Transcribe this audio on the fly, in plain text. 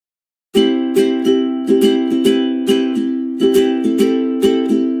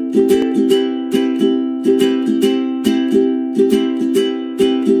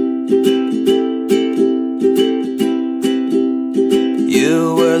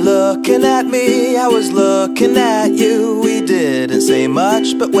looking at me, I was looking at you. We didn't say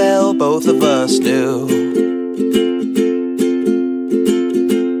much, but well, both of us knew.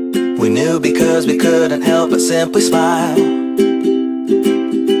 We knew because we couldn't help but simply smile.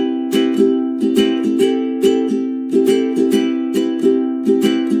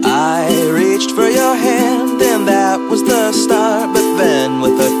 I reached for your hand and that was the start, but then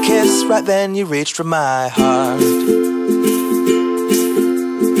with a kiss, right then you reached for my heart.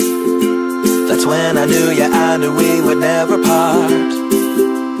 That's when I knew, yeah, I knew we would never part.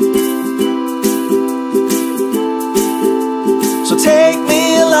 So take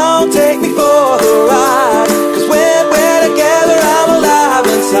me along, take me for the ride, 'cause when we're together I'm alive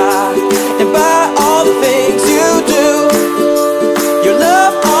inside. And by all the things you do, your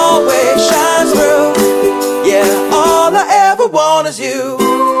love always shines through. Yeah, all I ever want is you.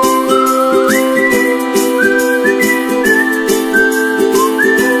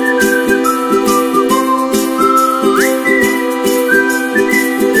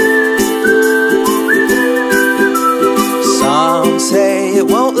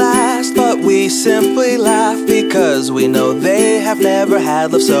 We simply laugh because we know they have never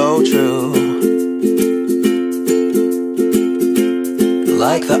had love so true.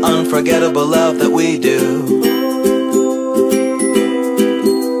 Like the unforgettable love that we do.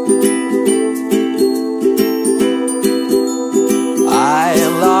 I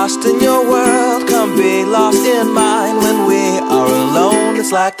am lost in your world, come be lost in mine. When we are alone,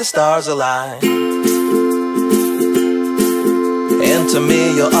 it's like the stars align. And to me,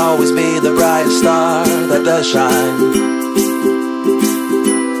 you'll always be the brightest star that does shine.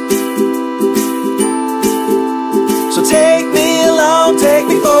 So take me along, take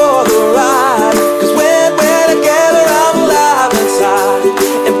me for the ride, 'cause when we're together I'm alive inside.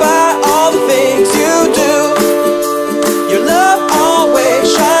 And by all the things you do, your love always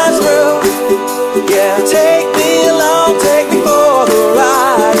shines through. Yeah, take me along, take me for the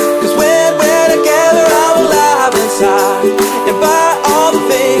ride, 'cause when we're together I'm alive inside. And by all the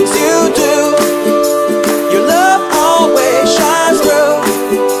things you do, your love always shines through.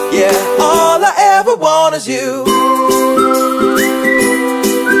 Yeah, all I ever want is you.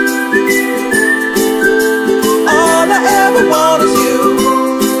 All I ever want is you.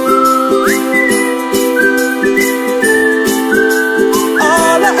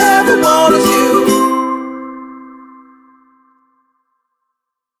 All I ever want is you.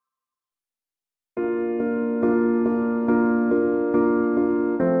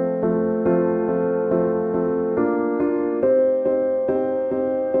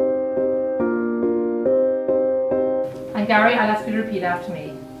 Garry, I'll ask you to repeat after me.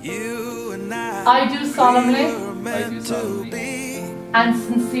 I do solemnly and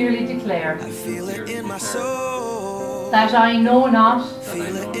sincerely declare that I know not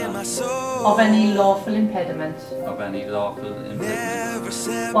of any lawful impediment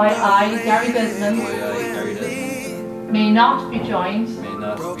why I, Garry Desmond, may not be joined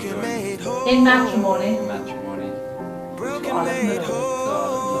in matrimony to Olive Miller.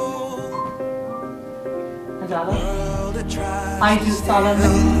 And Olive, I do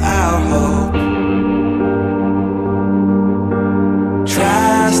solemnly our hope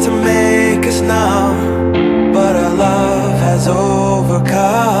tries to make us numb, but our love has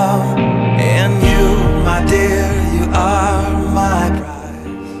overcome. And you, my dear, you are my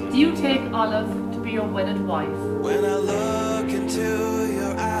prize. Do you take Olive to be your wedded wife? When I look into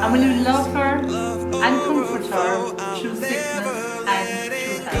your eyes, and will you love her and comfort her through sickness and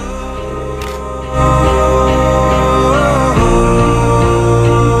through health?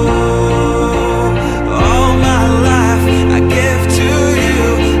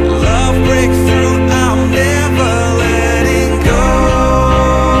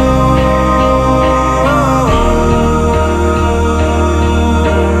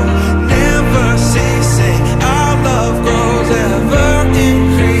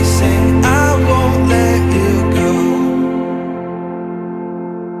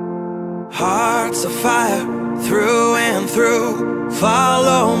 Hearts of fire through and through.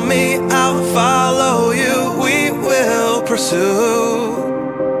 Follow me, I'll follow you. We will pursue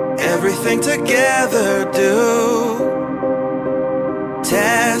everything together, do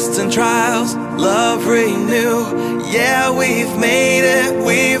tests and trials, love renew. Yeah, we've made it,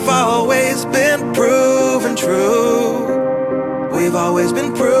 we've always been proven true. We've always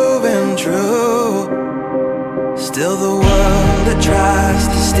been proven true. Still the world that tries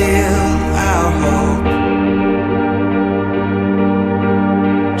to steal our hope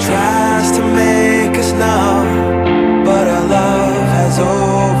tries to make us numb, but our love has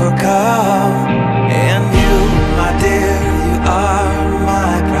overcome. And you, my dear, you are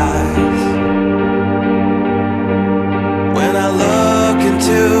my pride.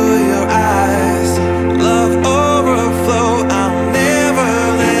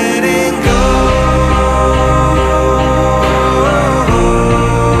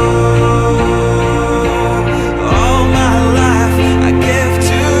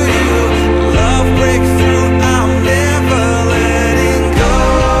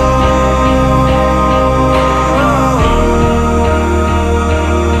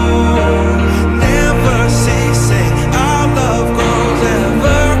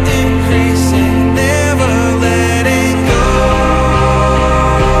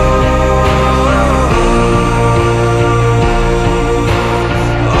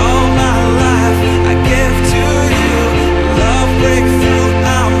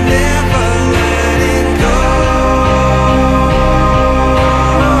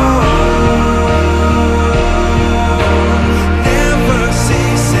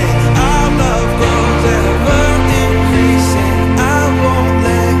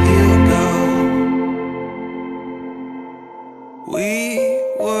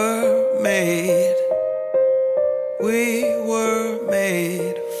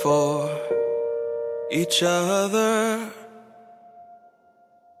 for each other.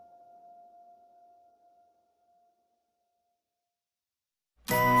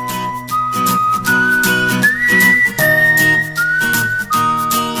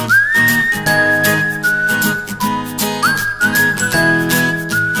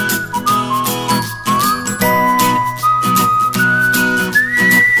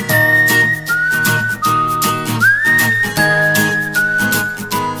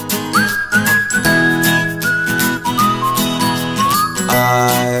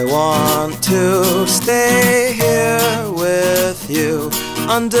 Stay here with you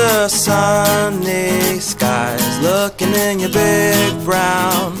under sunny skies, looking in your big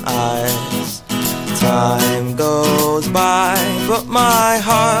brown eyes. Time goes by, but my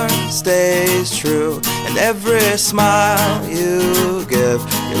heart stays true, and every smile you give,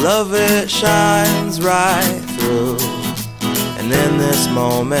 your love, it shines right through. And in this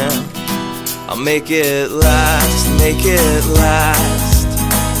moment, I'll make it last, make it last.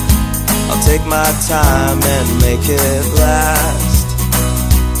 I'll take my time and make it last.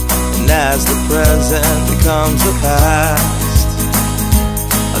 And as the present becomes the past,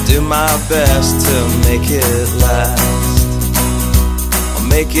 I'll do my best to make it last. I'll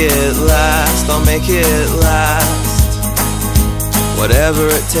make it last, I'll make it last. Whatever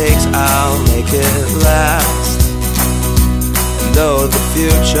it takes, I'll make it last. And though the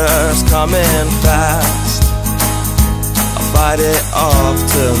future's coming fast, fight it off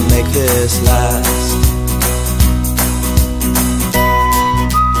to make this last.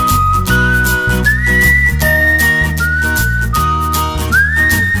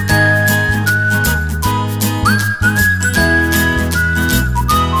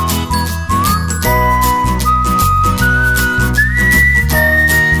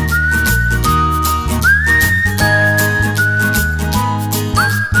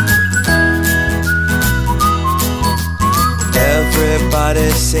 Everybody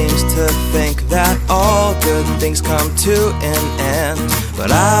seems to think that all good things come to an end,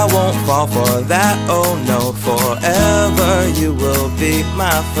 but I won't fall for that, oh no. Forever you will be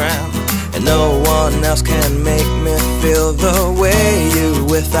my friend, and no one else can make me feel the way you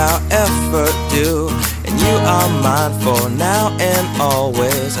without effort do. And you are mine for now and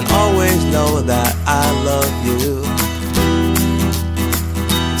always know that I love you.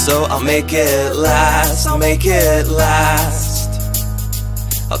 So I'll make it last, I'll make it last.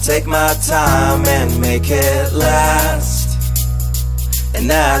 I'll take my time and make it last.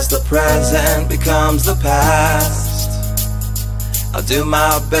 And as the present becomes the past, I'll do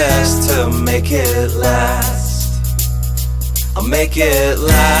my best to make it last. I'll make it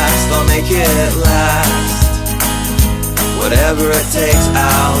last, I'll make it last. Whatever it takes,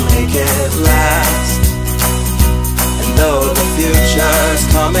 I'll make it last. And though the future's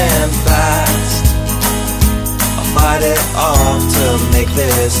coming fast, fight it off to make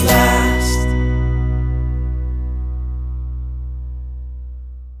this last.